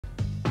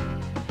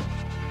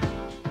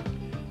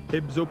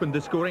Hibs opened the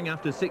scoring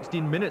after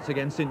 16 minutes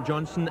against St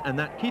Johnstone, and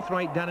that Keith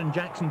Wright-Darren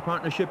Jackson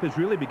partnership is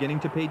really beginning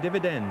to pay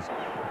dividends.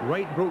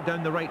 Wright broke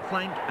down the right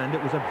flank, and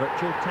it was a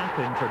virtual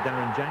tap-in for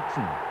Darren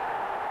Jackson.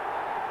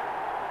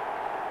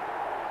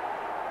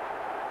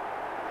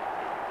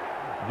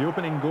 The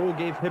opening goal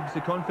gave Hibs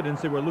the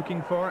confidence they were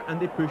looking for, and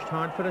they pushed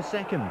hard for a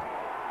second.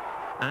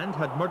 And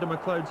had Murdo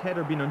MacLeod's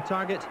header been on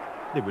target,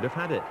 they would have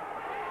had it.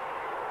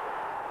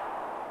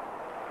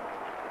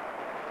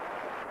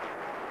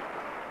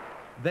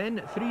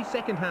 Then 3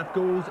 second-half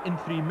goals in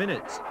 3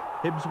 minutes.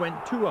 Hibs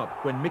went 2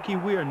 up when Mickey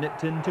Weir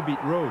nipped in to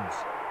beat Rhodes.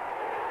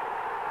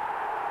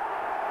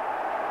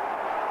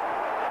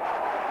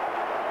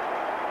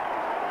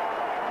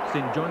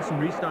 St Johnstone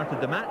restarted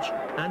the match,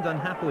 and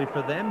unhappily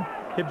for them,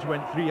 Hibs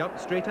went 3 up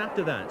straight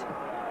after that.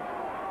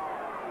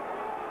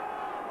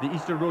 The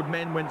Easter Road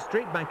men went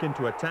straight back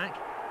into attack,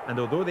 and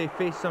although they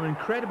faced some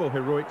incredible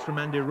heroics from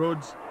Andy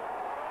Rhodes,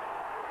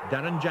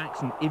 Darren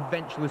Jackson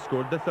eventually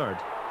scored the third.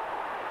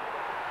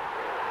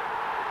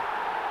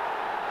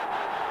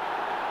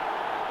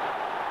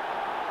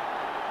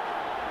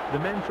 The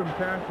men from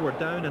Perth were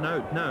down and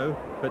out now,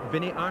 but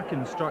Vinny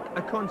Arkins struck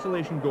a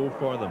consolation goal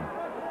for them.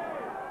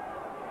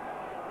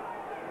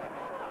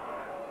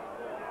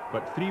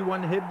 But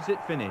 3-1 Hibs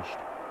it finished.